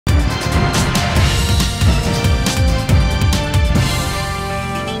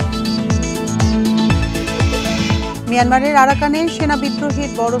মিয়ানমারের আরাকানে সেনা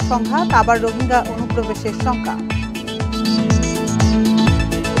বিদ্রোহীর বড় সংঘাত, আবার রোহিঙ্গা অনুপ্রবেশের শঙ্কা।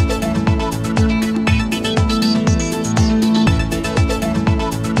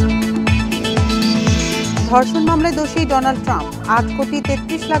 ধর্ষণ মামলায় দোষী ডোনাল্ড ট্রাম্প, $8 কোটি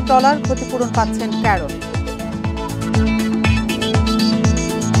 33 লাখ ক্ষতিপূরণ পাচ্ছেন ক্যারল।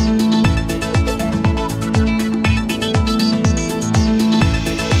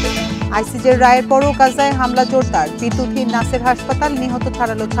 আইসিজের রায়ের পরও গাজায় হামলা জোরদার, বিদ্যুৎহীন নাসের হাসপাতাল, নিহত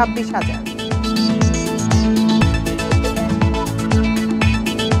ছাড়ালো 26,000।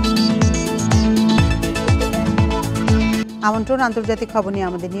 আমন্ত্রণ আন্তর্জাতিক খবর নিয়ে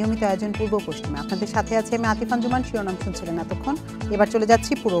আমাদের নিয়মিত আয়োজন পূর্ব পশ্চিমে। আপনাদের সাথে আছে আমি আতিফ আঞ্জুমান। শিরোনাম শুনছিলেন এতক্ষণ, এবার চলে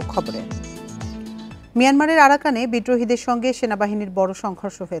যাচ্ছি পুরো খবরে। মিয়ানমারের আরাকানে বিদ্রোহীদের সঙ্গে সেনাবাহিনীর বড়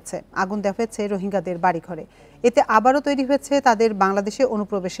সংঘর্ষ হয়েছে, আগুন দেওয়া হয়েছে রোহিঙ্গাদের বাড়িঘরে। এতে আবারও তৈরি হয়েছে তাদের বাংলাদেশে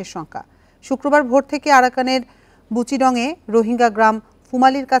অনুপ্রবেশের শঙ্কা। শুক্রবার ভোর থেকে আরাকানের বুচিডংয়ে রোহিঙ্গা গ্রাম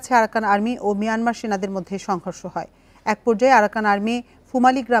ফুমালির কাছে আরাকান আর্মি ও মিয়ানমার সেনাদের মধ্যে সংঘর্ষ হয়। এক পর্যায়ে আরাকান আর্মি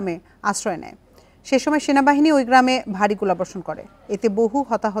ফুমালি গ্রামে আশ্রয় নেয়। সে সময় সেনাবাহিনী ওই গ্রামে ভারী গোলাবর্ষণ করে। এতে বহু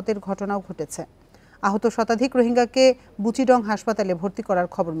হতাহতের ঘটনাও ঘটেছে। আহত শতাধিক রোহিঙ্গাকে বুচিডং হাসপাতালে ভর্তি করার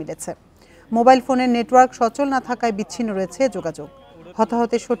খবর মিলেছে। মোবাইল ফোনের নেটওয়ার্ক সচল না থাকায় বিচ্ছিন্ন রয়েছে যোগাযোগ।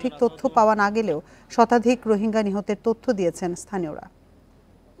 হতাহতের সঠিক তথ্য পাওয়া না গেলেও শতাধিক রোহিঙ্গা নিহতের তথ্য দিয়েছেন স্থানীয়রা।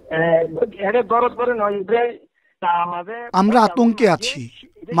 আমরা আতঙ্কে আছি,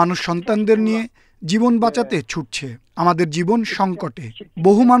 মানুষ সন্তানদের নিয়ে জীবন বাঁচাতে ছুটছে। আমাদের জীবন সংকটে,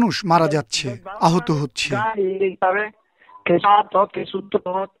 বহু মানুষ মারা যাচ্ছে, আহত হচ্ছে।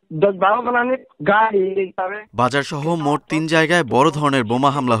 বাজার সহ মোট 3 জায়গায় বড় ধরনের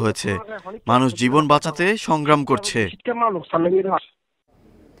বোমা হামলা হয়েছে। মানুষ জীবন বাঁচাতে সংগ্রাম করছে।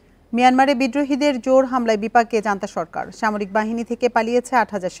 মিয়ানমারে বিদ্রোহীদের জোর হামলায় বিপাকে জান্তা সরকার। সামরিক বাহিনী থেকে পালিয়েছে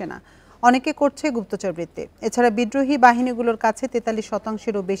 8,000 সেনা, অনেকে করছে গুপ্তচর বৃত্তি। এছাড়া বিদ্রোহী বাহিনীগুলোর কাছে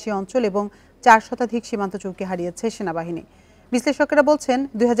 43%-এরও বেশি অঞ্চল এবং 4 শতাধিক সীমান্ত চৌকি হারিয়েছে সেনাবাহিনী। বিশ্লেষকেরা বলছেন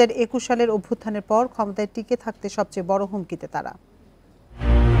 2021 সালের অভ্যুত্থানের পর ক্ষমতায় টিকে থাকতে সবচেয়ে বড় হুমকিতে তারা।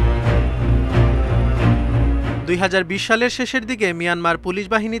 2020 সালের শেষের দিকে মিয়ানমার পুলিশ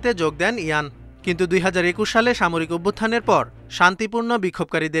বাহিনীতে যোগ দেন ইয়ান, কিন্তু 2021 সালে সামরিক অভ্যুত্থানের পর শান্তিপূর্ণ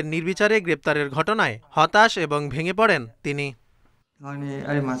বিক্ষোভকারীদের নির্বিচারে গ্রেপ্তারের ঘটনায় হতাশ এবং ভেঙে পড়েন তিনি।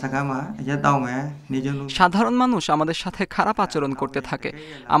 সাধারণ মানুষ আমাদের সাথে খারাপ আচরণ করতে থাকে,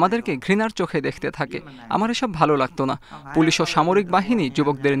 আমাদেরকে ঘৃণার চোখে দেখতে থাকে। আমার এসব ভালো লাগতো না। পুলিশ ও সামরিক বাহিনী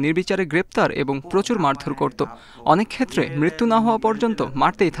যুবকদের নির্বিচারে গ্রেপ্তার এবং প্রচুর মারধর করত। অনেক ক্ষেত্রে মৃত্যু না হওয়া পর্যন্ত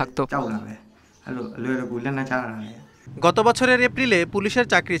মারতেই থাকতো। গত বছরের এপ্রিলে পুলিশের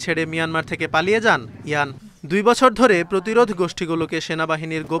চাকরি ছেড়ে মিয়ানমার থেকে পালিয়ে যান ইয়ান। 2 বছর ধরে প্রতিরোধ গোষ্ঠীগুলোকে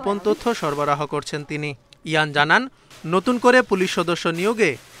সেনাবাহিনীর গোপন তথ্য সরবরাহ করছেন তিনি। ইয়ান জানান, নতুন করে পুলিশ সদস্য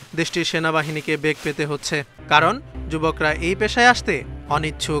নিয়োগে দেশটির সেনাবাহিনীকে বেগ পেতে হচ্ছে, কারণ যুবকরা এই পেশায় আসতে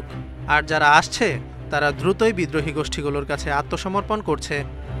অনিচ্ছুক। আর যারা আসছে তারা দ্রুতই বিদ্রোহী গোষ্ঠীগুলোর কাছে আত্মসমর্পণ করছে।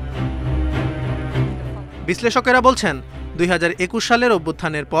 বিশ্লেষকেরা বলছেন 2021 সালের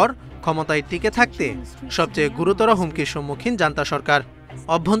অভ্যুত্থানের পর ক্ষমতায় টিকে থাকতে সবচেয়ে গুরুতর হুমকির সম্মুখীন জান্তা সরকার।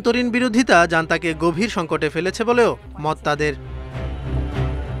 অভ্যন্তরীণ বিরোধিতা জান্তাকে গভীর সংকটে ফেলেছে বলেও মত তাদের।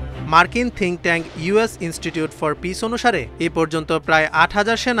 মার্কিন think tank US institute for piece অনুসারে এ পর্যন্ত প্রায়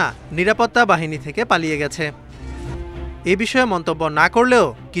 8,000 সেনা নিরাপত্তা বাহিনী থেকে পালিয়ে গেছে। এ বিষয়ে মন্তব্য না করলেও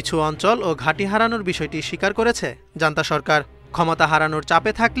কিছু অঞ্চল ও ঘাঁটি হারানোর বিষয়টি স্বীকার করেছে জান্তা সরকার। ক্ষমতা হারানোর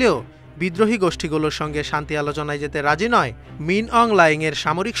চাপে থাকলেও বিদ্রোহী গোষ্ঠীগুলোর সঙ্গে শান্তি আলোচনায় যেতে রাজি নয় মিন অং লাইংয়ের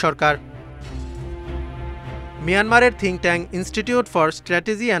সামরিক সরকার। মিয়ানমারের think tank institute for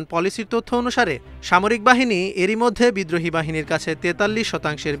strategy and পলিসির তথ্য অনুসারে সামরিক বাহিনী এরই মধ্যে বিদ্রোহী বাহিনীর কাছে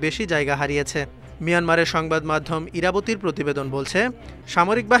 43%-এর বেশি জায়গা হারিয়েছে। মিয়ানমারের সংবাদ মাধ্যম ইরাবতীর প্রতিবেদন বলছে,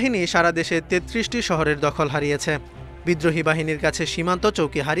 সামরিক বাহিনী সারা দেশে 33টি শহরের দখল হারিয়েছে। বিদ্রোহী বাহিনীর কাছে সীমান্ত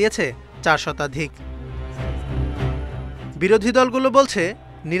চৌকি হারিয়েছে 4 শতাধিক। বিরোধী দলগুলো বলছে,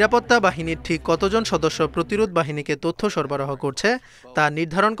 নিরাপত্তা বাহিনীর ঠিক কতজন সদস্য প্রতিরোধ বাহিনীকে তথ্য সরবরাহ করছে তা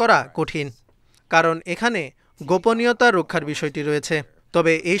নির্ধারণ করা কঠিন, কারণ এখানে গোপনীয়তা রক্ষার বিষয়টি রয়েছে।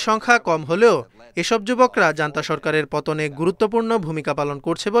 তবে এই সংখ্যা কম হলেও এসব যুবকরা জান্তা সরকারের পতনে গুরুত্বপূর্ণ ভূমিকা পালন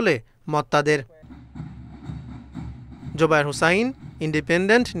করছে বলে মত তাদের। Zobayer Hussain,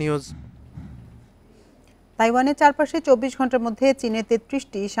 independent news. তাইওয়ানের চারপাশে 24 ঘন্টার মধ্যে চীনের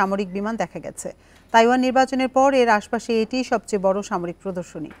 33টি সামরিক বিমান দেখা গেছে। তাইওয়ান নির্বাচনের পর এর আশপাশে এটি সবচেয়ে বড় সামরিক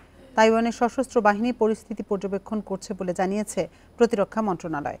প্রদর্শনী। তাইওয়ানের সশস্ত্র বাহিনী পরিস্থিতি পর্যবেক্ষণ করছে বলে জানিয়েছে প্রতিরক্ষা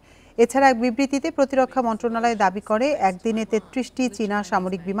মন্ত্রণালয়। এছাড়া এক বিবৃতিতে প্রতিরক্ষা মন্ত্রণালয় দাবি করে, একদিনে 33টি চীনা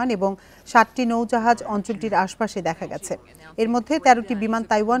সামরিক বিমান এবং 7টি নৌজাহাজ অঞ্চলটির আশপাশে দেখা গেছে। এর মধ্যে 13টি বিমান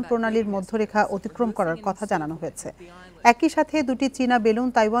তাইওয়ান প্রণালীর মধ্যরেখা অতিক্রম করার কথা জানানো হয়েছে। একই সাথে 2টি চীনা বেলুন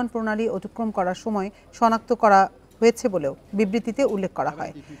তাইওয়ান প্রণালী অতিক্রম করার সময় শনাক্ত করা হয়েছে বলেও বিবৃতিতে উল্লেখ করা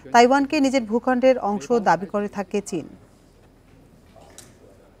হয়। তাইওয়ানকে নিজের ভূখণ্ডের অংশ দাবি করে থাকে চীন।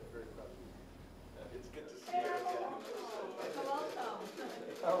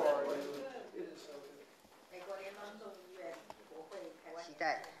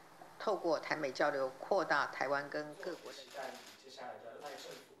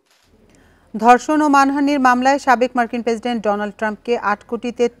 ধর্ষণ ও মানহানির মামলায় সাবেক মার্কিন প্রেসিডেন্ট ডোনাল্ড ট্রাম্পকে 8 কোটি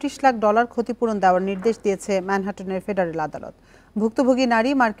 33 লাখ ডলার ক্ষতিপূরণ দেওয়ার নির্দেশ দিয়েছে ম্যানহাটনের ফেডারেল আদালত। ভুক্তভোগী নারী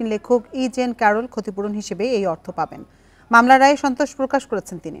মার্কিন লেখক জেন ক্যারল ক্ষতিপূরণ হিসেবে এই অর্থ পাবেন। মামলার রায়ে সন্তোষ প্রকাশ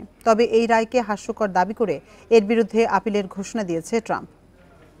করেছেন তিনি। তবে এই রায়কে হাস্যকর দাবি করে এর বিরুদ্ধে আপিলের ঘোষণা দিয়েছে ট্রাম্প।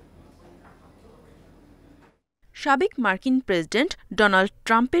 সাবেক মার্কিন প্রেসিডেন্ট ডোনাল্ড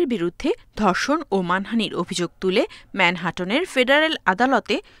ট্রাম্পের বিরুদ্ধে ধর্ষণ ও মানহানির অভিযোগ তুলে ম্যানহাটনের ফেডারেল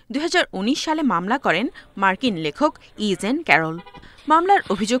আদালতে 2019 সালে মামলা করেন মার্কিন লেখক জেন ক্যারল। মামলার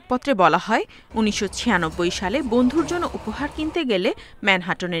অভিযোগপত্রে বলা হয় 1996 সালে বন্ধুর জন্য উপহার কিনতে গেলে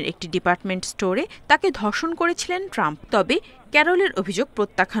ম্যানহাটনের একটি ডিপার্টমেন্ট স্টোরে তাকে ধর্ষণ করেছিলেন ট্রাম্প। তবে ক্যারলের অভিযোগ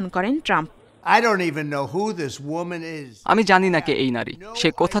প্রত্যাখ্যান করেন ট্রাম্প। আমি জানি না কে এই নারী, সে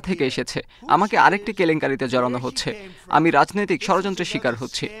কোথা থেকে এসেছে। আমাকে আরেকটি কেলেঙ্কারিতে জড়ানো হচ্ছে। আমি রাজনৈতিক ষড়যন্ত্রের শিকার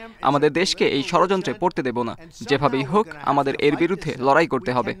হচ্ছি। আমাদের দেশকে এই ষড়যন্ত্রে পড়তে দেব না। যেভাবেই হোক আমাদের এর বিরুদ্ধে লড়াই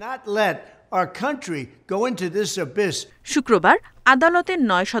করতে হবে। শুক্রবার আদালতের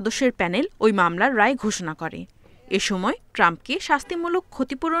 9 সদস্যের প্যানেল ওই মামলার রায় ঘোষণা করে। এ সময় ট্রাম্পকে শাস্তিমূলক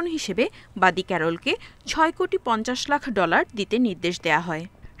ক্ষতিপূরণ হিসেবে বাদী ক্যারলকে 6 কোটি 50 লাখ ডলার দিতে নির্দেশ দেয়া হয়।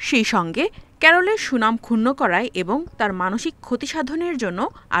 সেই সঙ্গে ক্যারলের সুনাম ক্ষুণ্ণ করায় এবং তার মানসিক ক্ষতি সাধনের জন্য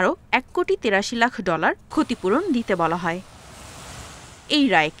আরও 1 কোটি 83 লাখ ডলার ক্ষতিপূরণ দিতে বলা হয়। এই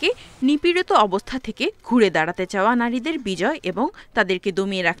রায়কে নিপীড়িত অবস্থা থেকে ঘুরে দাঁড়াতে চাওয়া নারীদের বিজয় এবং তাদেরকে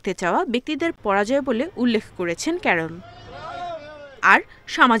দমিয়ে রাখতে চাওয়া ব্যক্তিদের পরাজয় বলে উল্লেখ করেছেন ক্যারল। আর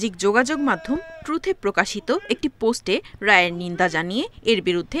সামাজিক যোগাযোগ মাধ্যম ট্রুথে প্রকাশিত একটি পোস্টে রায়ের নিন্দা জানিয়ে এর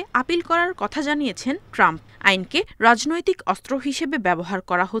বিরুদ্ধে আপিল করার কথা জানিয়েছেন ট্রাম্প। আইনকে রাজনৈতিক অস্ত্র হিসেবে ব্যবহার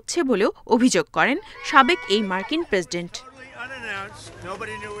করা হচ্ছে বলেও অভিযোগ করেন সাবেক এই মার্কিন president.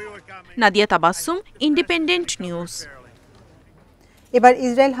 Nadia Tabassum, independent news. এবার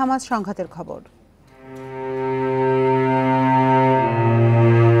ইসরায়েল হামাস সংঘাতের খবর।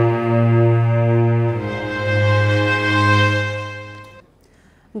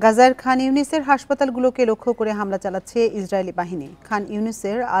 গাজার খান ইউনিসের হাসপাতালগুলোকে লক্ষ্য করে হামলা চালাচ্ছে ইসরায়েলি বাহিনী। খান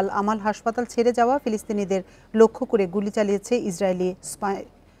ইউনিসের আল আমাল হাসপাতাল ছেড়ে যাওয়া ফিলিস্তিনিদের লক্ষ্য করে গুলি চালিয়েছে ইসরায়েলি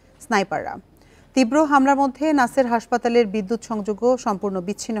স্নাইপাররা। তীব্র হামলার মধ্যে নাসের হাসপাতালের বিদ্যুৎ সংযোগও সম্পূর্ণ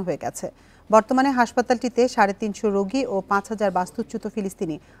বিচ্ছিন্ন হয়ে গেছে। বর্তমানে হাসপাতালটিতে 350 রোগী ও 5000 বাস্তুচ্যুত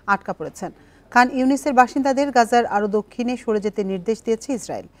ফিলিস্তিনি আটকা পড়েছেন। খান ইউনিসের বাসিন্দাদের গাজার আরও দক্ষিণে সরে যেতে নির্দেশ দিয়েছে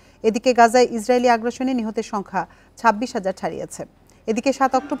ইসরায়েল। এদিকে গাজায় ইসরায়েলি আগ্রাসনে নিহতের সংখ্যা 26,000 ছাড়িয়েছে। এদিকে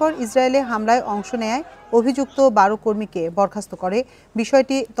 7 অক্টোবর ইসরায়েলে হামলায় অংশ নেয় অভিযুক্ত 12 কর্মীকে বরখাস্ত করে।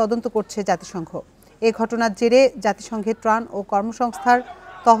 বিষয়টি তদন্ত করছে জাতিসংঘ। এ ঘটনার জেরে জাতিসংঘের ত্রাণ ও কর্মসংস্থার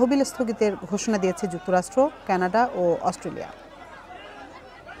তহবিল স্থগিতের ঘোষণা দিয়েছে যুক্তরাষ্ট্র, কানাডা ও অস্ট্রেলিয়া।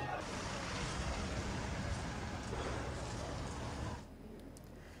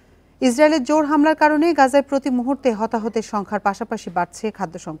 ইসরায়েলের জোর হামলার কারণে গাজায় প্রতি মুহূর্তে হতাহতের সংখ্যার পাশাপাশি বাড়ছে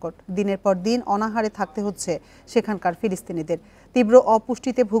খাদ্য সংকট। দিনের পর দিন অনাহারে থাকতে হচ্ছে সেখানকার ফিলিস্তিনিদের। তীব্র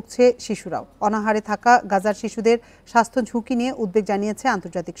অপুষ্টিতে ভুগছে শিশুরাও। অনাহারে থাকা গাজার শিশুদের স্বাস্থ্য ঝুঁকি নিয়ে উদ্বেগ জানিয়েছে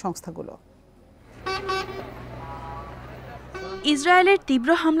আন্তর্জাতিক সংস্থাগুলো। ইসরায়েলের তীব্র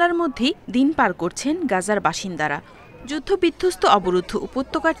হামলার মধ্যেই দিন পার করছেন গাজার বাসিন্দারা। যুদ্ধবিধ্বস্ত অবরুদ্ধ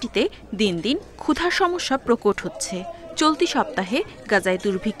উপত্যকাটিতে দিন দিন ক্ষুধার সমস্যা প্রকট হচ্ছে। চলতি সপ্তাহে গাজায়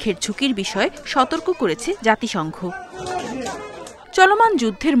দুর্ভিক্ষের ঝুঁকির বিষয়ে সতর্ক করেছে জাতিসংঘ। চলমান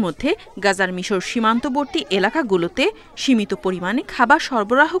যুদ্ধের মধ্যে গাজার মিশর সীমান্তবর্তী এলাকাগুলোতে সীমিত পরিমাণে খাবার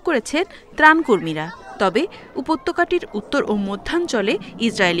সরবরাহ করেছেন ত্রাণকর্মীরা। তবে উপত্যকাটির উত্তর ও মধ্যাঞ্চলে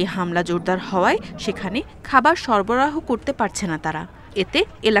ইসরায়েলি হামলা জোরদার হওয়ায় সেখানে খাবার সরবরাহ করতে পারছে না তারা। এতে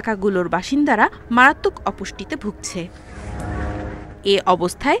এলাকাগুলোর বাসিন্দারা মারাত্মক অপুষ্টিতে ভুগছে। এ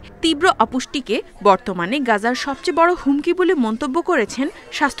অবস্থায় তীব্র অপুষ্টিকে বর্তমানে গাজার সবচেয়ে বড় হুমকি বলে মন্তব্য করেছেন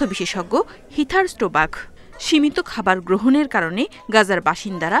স্বাস্থ্য বিশেষজ্ঞ হিথার স্টোবাক। সীমিত খাবার গ্রহণের কারণে গাজার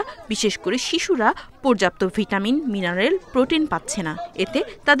বাসিন্দারা, বিশেষ করে শিশুরা, পর্যাপ্ত ভিটামিন, মিনারেল, প্রোটিন পাচ্ছে না। এতে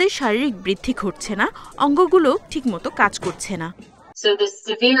তাদের শারীরিক বৃদ্ধি ঘটছে না, অঙ্গগুলো ঠিকমতো কাজ করছে না।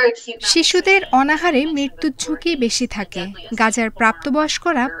 শিশুদের অনাহারে মৃত্যুর ঝুঁকি বেশি থাকে। গাজার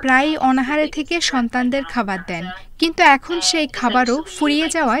প্রাপ্তবয়স্করা প্রায়ই অনাহারে থেকে সন্তানদের খাবার দেন, কিন্তু এখন সেই খাবারও ফুরিয়ে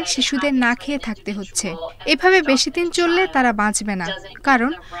যাওয়ায় শিশুদের না খেয়ে থাকতে হচ্ছে। এভাবে বেশি দিন চললে তারা বাঁচবে না,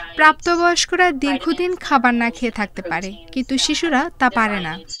 কারণ প্রাপ্তবয়স্করা দীর্ঘদিন খাবার না খেয়ে থাকতে পারে, কিন্তু শিশুরা তা পারে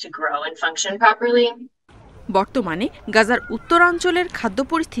না। বর্তমানে গাজার উত্তরাঞ্চলের খাদ্য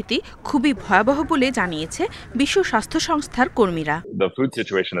পরিস্থিতি খুবই ভয়াবহ বলে জানিয়েছে বিশ্ব স্বাস্থ্য সংস্থার কর্মীরা।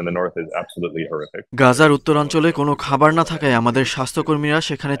 গাজার উত্তরাঞ্চলে কোনো খাবার না থাকায় আমাদের স্বাস্থ্যকর্মীরা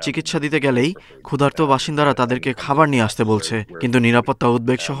সেখানে চিকিৎসা দিতে গেলেই ক্ষুধার্ত বাসিন্দারা তাদেরকে খাবার নিয়ে আসতে বলছে, কিন্তু নিরাপত্তা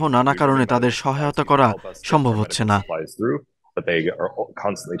উদ্বেগ সহ নানা কারণে তাদের সহায়তা করা সম্ভব হচ্ছে না।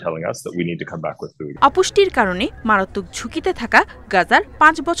 অপুষ্টির কারণে মারাত্মক ঝুঁকিতে থাকা গাজার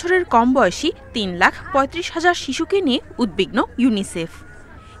 5 বছরের কম বয়সী 3,35,000 শিশুকে নিয়ে উদ্বিগ্ন ইউনিসেফ।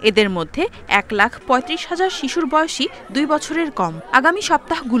 এদের মধ্যে 1,35,000 শিশুর বয়সী 2 বছরের কম। আগামী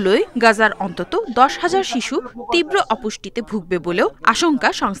সপ্তাহগুলোয় গাজার অন্তত 10,000 শিশু তীব্র অপুষ্টিতে ভুগবে বলেও আশঙ্কা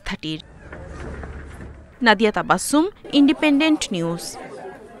সংস্থাটির। Nadia Tabassum, independent news.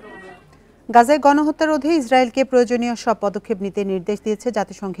 গাজায় গণহত্যা রোধে ইসরায়েলকে প্রয়োজনীয় সব পদক্ষেপ নিতে নির্দেশ দিয়েছে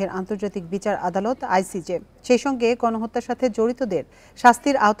জাতিসংঘের আন্তর্জাতিক বিচার আদালত আইসিজে। সেই সঙ্গে গণহত্যার সাথে জড়িতদের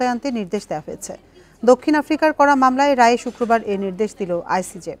শাস্তির আওতায় আনতে নির্দেশ দেওয়া হয়েছে। দক্ষিণ আফ্রিকার করা মামলায় রায়ে শুক্রবার এ নির্দেশ দিল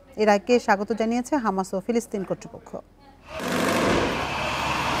আইসিজে। এ রায়কে স্বাগত জানিয়েছে হামাস ও ফিলিস্তিন কর্তৃপক্ষ।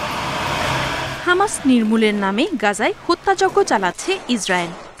 হামাস নির্মূলের নামে গাজায় হত্যাযজ্ঞ চালাচ্ছে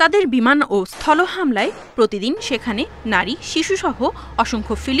ইসরায়েল। তাদের বিমান ও স্থল হামলায় প্রতিদিন সেখানে নারী, শিশুসহ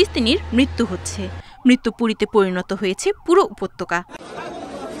অসংখ্য ফিলিস্তিনির মৃত্যু হচ্ছে। মৃত্যুপুরীতে পরিণত হয়েছে পুরো উপত্যকা।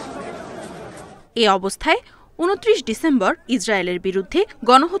 এ অবস্থায় 29 ডিসেম্বর ইসরায়েলের বিরুদ্ধে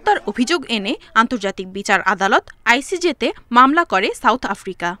গণহত্যার অভিযোগ এনে আন্তর্জাতিক বিচার আদালত আইসিজেতে মামলা করে সাউথ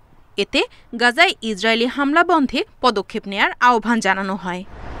আফ্রিকা। এতে গাজায় ইসরায়েলি হামলা বন্ধে পদক্ষেপ নেয়ার আহ্বান জানানো হয়।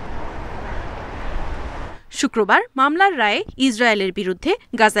 শুক্রবার মামলার রায়ে ইসরায়েলের বিরুদ্ধে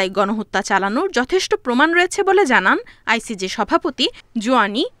গাজায় গণহত্যা চালানোর যথেষ্ট প্রমাণ রয়েছে বলে জানান আইসিজে সভাপতি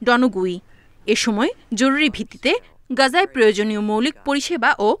জোয়ানি ডনগুই। এ সময় জরুরি ভিত্তিতে গাজায় প্রয়োজনীয় মৌলিক পরিষেবা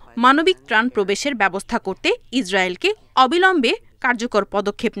ও মানবিক ত্রাণ প্রবেশের ব্যবস্থা করতে ইসরায়েলকে অবিলম্বে কার্যকর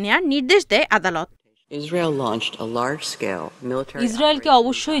পদক্ষেপ নেয়ার নির্দেশ দেয় আদালত। ইসরায়েলকে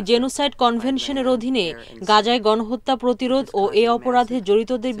অবশ্যই জেনোসাইড কনভেনশনের অধীনে গাজায় গণহত্যা প্রতিরোধ ও এ অপরাধে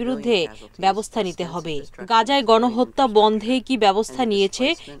জড়িতদের বিরুদ্ধে ব্যবস্থা নিতে হবে। গাজায় গণহত্যা বন্ধে কি ব্যবস্থা নিয়েছে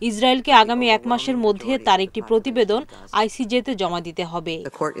ইসরায়েলকে আগামী 1 মাসের মধ্যে তার একটি প্রতিবেদন আইসিজেতে জমা দিতে হবে।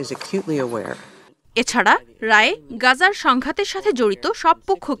 এছাড়া রায়ে গাজার সংঘাতের সাথে জড়িত সব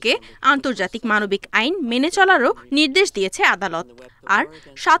পক্ষকে আন্তর্জাতিক মানবিক আইন মেনে চলারও নির্দেশ দিয়েছে আদালত। আর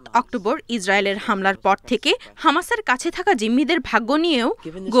 7 অক্টোবর ইসরায়েলের হামলার পর থেকে হামাসের কাছে থাকা জিম্মিদের ভাগ্য নিয়েও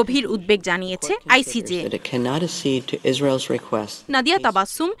গভীর উদ্বেগ জানিয়েছে ICJ. Nadia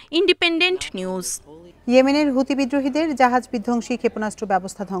Tabassum, independent news. ইয়েমেনের হুতি বিদ্রোহীদের জাহাজ বিধ্বংসী ক্ষেপণাস্ত্র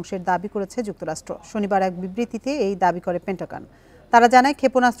ব্যবস্থা ধ্বংসের দাবি করেছে যুক্তরাষ্ট্র। শনিবার এক বিবৃতিতে এই দাবি করে পেন্টাগন। তারা জানায়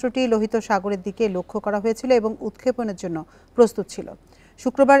ক্ষেপণাস্ত্রটি লোহিত সাগরের দিকে লক্ষ্য করা হয়েছিল এবং উৎক্ষেপণের জন্য প্রস্তুত ছিল।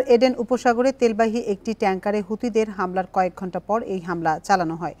 শুক্রবার এডেন উপসাগরে তেলবাহী একটি ট্যাঙ্কারে হুতিদের হামলার কয়েক ঘণ্টা পর এই হামলা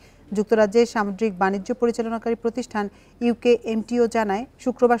চালানো হয়। যুক্তরাজ্যের সামুদ্রিক বাণিজ্য পরিচালনাকারী প্রতিষ্ঠান ইউকেএমটিও জানায়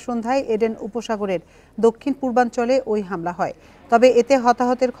শুক্রবার সন্ধ্যায় এডেন উপসাগরের দক্ষিণ পূর্বাঞ্চলে ওই হামলা হয়। তবে এতে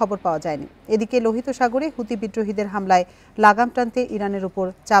হতাহতের খবর পাওয়া যায়নি। এদিকে লোহিত সাগরে হুতি বিদ্রোহীদের হামলায় লাগাম টানতে ইরানের উপর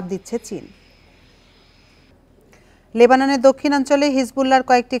চাপ দিচ্ছে চীন। লেবাননের দক্ষিণাঞ্চলে হিজবুল্লাহর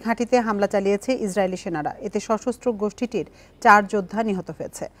কয়েকটি ঘাঁটিতে হামলা চালিয়েছে ইসরায়েলি সেনারা। এতে সশস্ত্র গোষ্ঠীটির 4 যোদ্ধা নিহত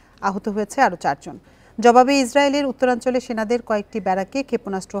হয়েছে, আহত হয়েছে আরও 4 জন। জবাবে ইসরায়েলের উত্তরাঞ্চলে সেনাদের কয়েকটি ব্যারাকে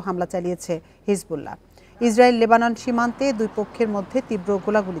ক্ষেপণাস্ত্র হামলা চালিয়েছে হিজবুল্লাহ। ইসরায়েল লেবানন সীমান্তে দুই পক্ষের মধ্যে তীব্র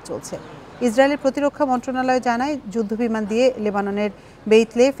গোলাগুলি চলছে। ইসরায়েলের প্রতিরক্ষা মন্ত্রণালয় জানায় যুদ্ধবিমান দিয়ে লেবাননের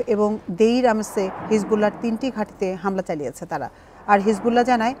বেইতলেফ এবং দেইর আমসে হিজবুল্লাহর 3টি ঘাঁটিতে হামলা চালিয়েছে তারা। আর হিজবুল্লাহ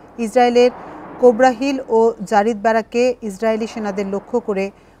জানায় ইসরায়েলের কোবরাহিল ও জারিদ ব্যারাকে ইসরায়েলি সেনাদের লক্ষ্য করে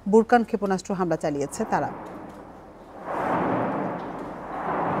বুরকান ক্ষেপণাস্ত্র হামলা চালিয়েছে তারা।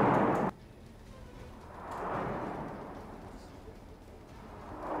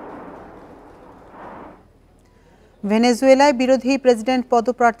 ভেনেজুয়েলায় বিরোধী প্রেসিডেন্ট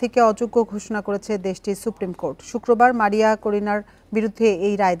পদপ্রার্থীকে অযোগ্য ঘোষণা করেছে দেশটির সুপ্রিম কোর্ট। শুক্রবার মারিয়া করিনার বিরুদ্ধে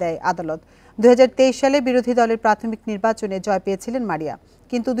এই রায় দেয় আদালত। 2023 সালে বিরোধী দলের প্রাথমিক নির্বাচনে জয় পেয়েছিলেন মারিয়া,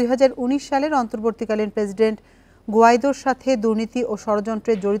 কিন্তু 2019 সালের অন্তর্বর্তীকালীন প্রেসিডেন্ট গুয়াইদোর সাথে দুর্নীতি ও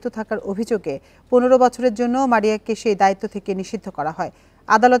ষড়যন্ত্রে জড়িত থাকার অভিযোগে 15 বছরের জন্য মারিয়াকে সেই দায়িত্ব থেকে নিষিদ্ধ করা হয়।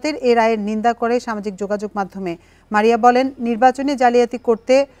 আদালতের এই রায়ের নিন্দা করে সামাজিক যোগাযোগ মাধ্যমে মারিয়া বলেন, নির্বাচনে জালিয়াতি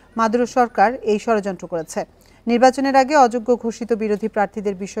করতে মাদুরো সরকার এই ষড়যন্ত্র করেছে। নির্বাচনের আগে অযোগ্য ঘোষিত বিরোধী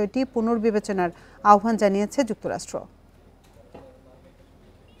প্রার্থীদের বিষয়টি পুনর্বিবেচনার আহ্বান জানিয়েছে যুক্তরাষ্ট্র।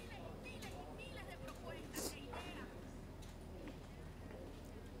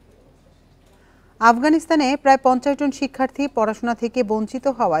 আফগানিস্তানে প্রায় 50 জন শিক্ষার্থী পড়াশোনা থেকে বঞ্চিত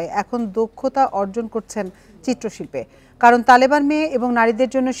হওয়ায় এখন দক্ষতা অর্জন করছেন চিত্রশিল্পে। কারণ তালেবান মেয়ে এবং নারীদের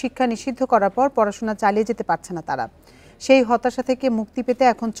জন্য শিক্ষা নিষিদ্ধ করার পর পড়াশোনা চালিয়ে যেতে পারছে না তারা। সেই হতাশা থেকে মুক্তি পেতে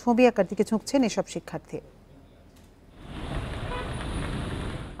এখন ছবি আঁকার দিকে ঝুঁকছেন এসব শিক্ষার্থী।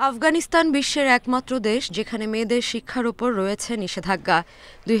 আফগানিস্তান বিশ্বের একমাত্র দেশ যেখানে মেয়েদের শিক্ষার উপর রয়েছে নিষেধাজ্ঞা।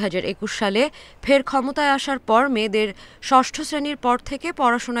 2021 সালে ফের ক্ষমতায় আসার পর মেয়েদের 6ষ্ঠ শ্রেণীর পর থেকে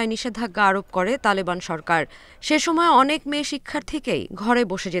পড়াশোনায় নিষেধাজ্ঞা আরোপ করে তালেবান সরকার। সে সময় অনেক মেয়ে শিক্ষার্থীকেই ঘরে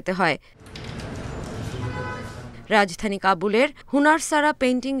বসে যেতে হয়। রাজধানী কাবুলের হুনারসারা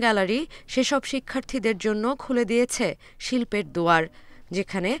পেইন্টিং গ্যালারি সেসব শিক্ষার্থীদের জন্য খুলে দিয়েছে শিল্পের দুয়ার,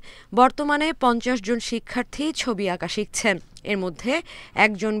 যেখানে বর্তমানে 50 জন শিক্ষার্থী ছবি আঁকা শিখছেন। এর মধ্যে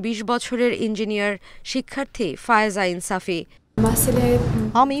একজন 20 বছরের ইঞ্জিনিয়ার শিক্ষার্থী ফায়েজা ইনসাফি।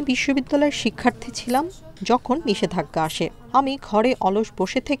 আমি বিশ্ববিদ্যালয়ের শিক্ষার্থী ছিলাম যখন নিষেধাজ্ঞা আসে। আমি ঘরে অলস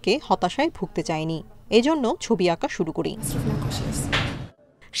বসে থেকে হতাশায় ভুগতে চাইনি, এজন্য ছবি আঁকা শুরু করি।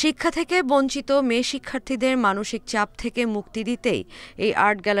 শিক্ষা থেকে বঞ্চিত মেয়ে শিক্ষার্থীদের মানসিক চাপ থেকে মুক্তি দিতেই এই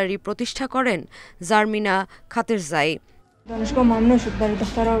আর্ট গ্যালারি প্রতিষ্ঠা করেন জার্মিনা খাতেরজাই।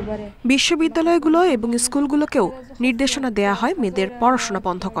 বিশ্ববিদ্যালয়গুলো এবং স্কুলগুলোকেও নির্দেশনা দেয়া হয় মেয়েদের পড়াশোনা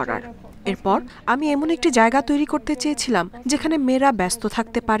বন্ধ করার। এরপর আমি এমন একটি জায়গা তৈরি করতে চেয়েছিলাম যেখানে মেয়েরা ব্যস্ত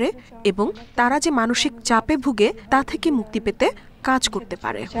থাকতে পারে এবং তারা যে মানসিক চাপে ভুগে তা থেকে মুক্তি পেতে কাজ করতে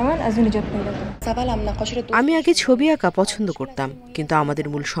পারে। আমি আগে ছবি আঁকা পছন্দ করতাম, কিন্তু আমাদের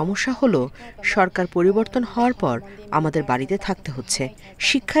মূল সমস্যা হলো সরকার পরিবর্তন হওয়ার পর আমাদের বাড়িতে থাকতে হচ্ছে।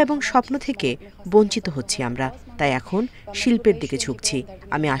 শিক্ষা এবং স্বপ্ন থেকে বঞ্চিত হচ্ছি আমরা, তাই এখন শিল্পের দিকে ঝুঁকছি।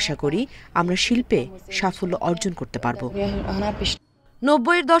 আমি আশা করি আমরা শিল্পে সাফল্য অর্জন করতে পারব।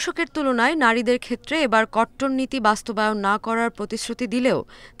 90-এর দশকের তুলনায় নারীদের ক্ষেত্রে এবার কট্টর নীতি বাস্তবায়ন না করার প্রতিশ্রুতি দিলেও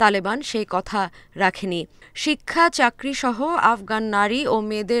তালেবান সেই কথা রাখেনি। শিক্ষা, চাকরি সহ আফগান নারী ও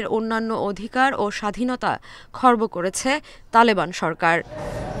মেয়েদের অন্যান্য অধিকার ও স্বাধীনতা খর্ব করেছে তালেবান সরকার।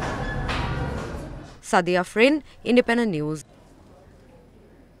 Sadia ফ্রিন, independent news.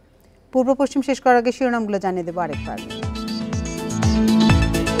 পূর্ব পশ্চিম শেষ করার আগে শিরোনামগুলো জানিয়ে দেব আরেকবার।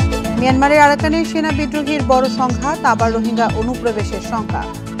 মিয়ানমারের আরাকানে সেনা বিদ্রোহীর বড় সংঘাত, আবার রোহিঙ্গা অনুপ্রবেশের শঙ্কা।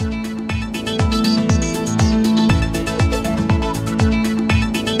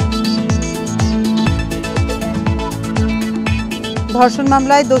 ধর্ষণ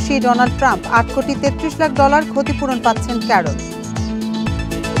মামলায় দোষী ডোনাল্ড ট্রাম্প, 8 কোটি 33 লাখ ডলার ক্ষতিপূরণ পাচ্ছেন ক্যারল।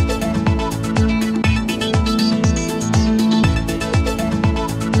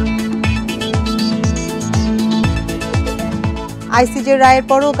 আইসিজের রায়ের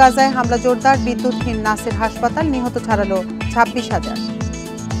পরও গাজায় হামলা জোরদার, বিদ্যুৎহীন নাসের হাসপাতাল, নিহত ছাড়ালো 26,000।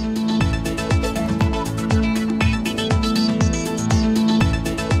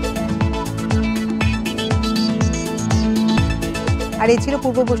 আর এই ছিল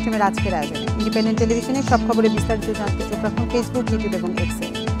পূর্ব পশ্চিমের আজকের আয়োজনে। ইন্ডিপেন্ডেন্ট টেলিভিশনের সব খবরে বিস্তারিত জানতে চোখ রাখুন ফেসবুক, ইউটিউব এবং এক্সে।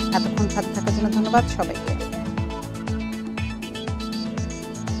 এতক্ষণ সাথে থাকার জন্য ধন্যবাদ সবাইকে।